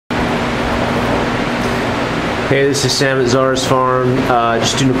Hey, this is Sam at Zara's Farm.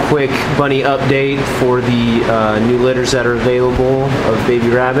 Just doing a quick bunny update for the new litters that are available of baby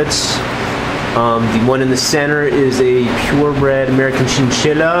rabbits. The one in the center is a purebred American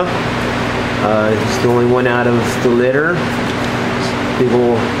chinchilla. He's the only one out of the litter.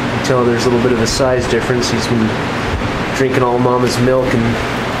 People can tell there's a little bit of a size difference. He's been drinking all mama's milk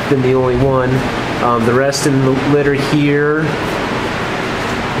and been the only one. The rest in the litter here,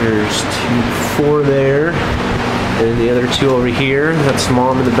 there's 4 there. And the other 2 over here, that's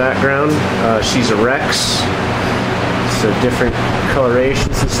mom in the background. She's a Rex. So different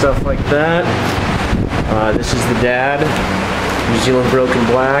colorations and stuff like that. This is the dad, New Zealand broken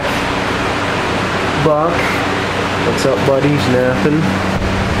black buck. What's up, buddy? He's napping.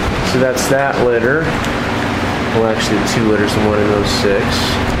 So that's that litter. Well, actually, the 2 litters and 1 of those 6.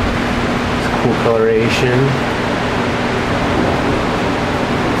 It's a cool coloration.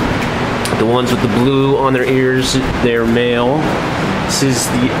 The ones with the blue on their ears, they're male. This is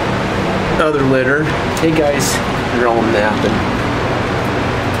the other litter. Hey guys, they're all napping.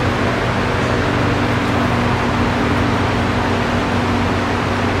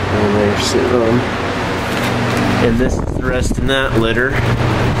 And they're sitting on. And this is the rest in that litter.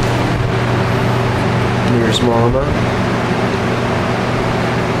 Here's mama.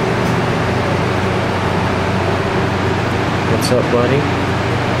 What's up, buddy?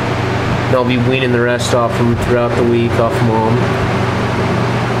 I'll be weaning the rest off them throughout the week, off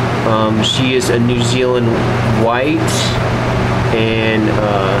mom. She is a New Zealand white, and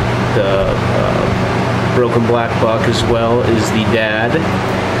the broken black buck as well is the dad.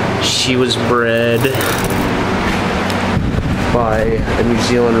 She was bred by a New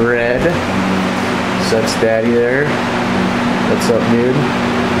Zealand red. So that's daddy there. What's up, dude?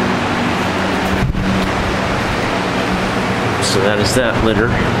 So that is that litter.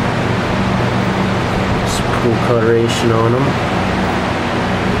 Cool coloration on them.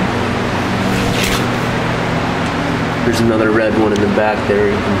 There's another red one in the back there.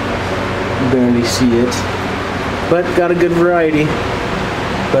 You can barely see it, but got a good variety.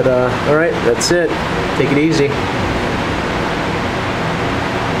 But all right, that's it. Take it easy.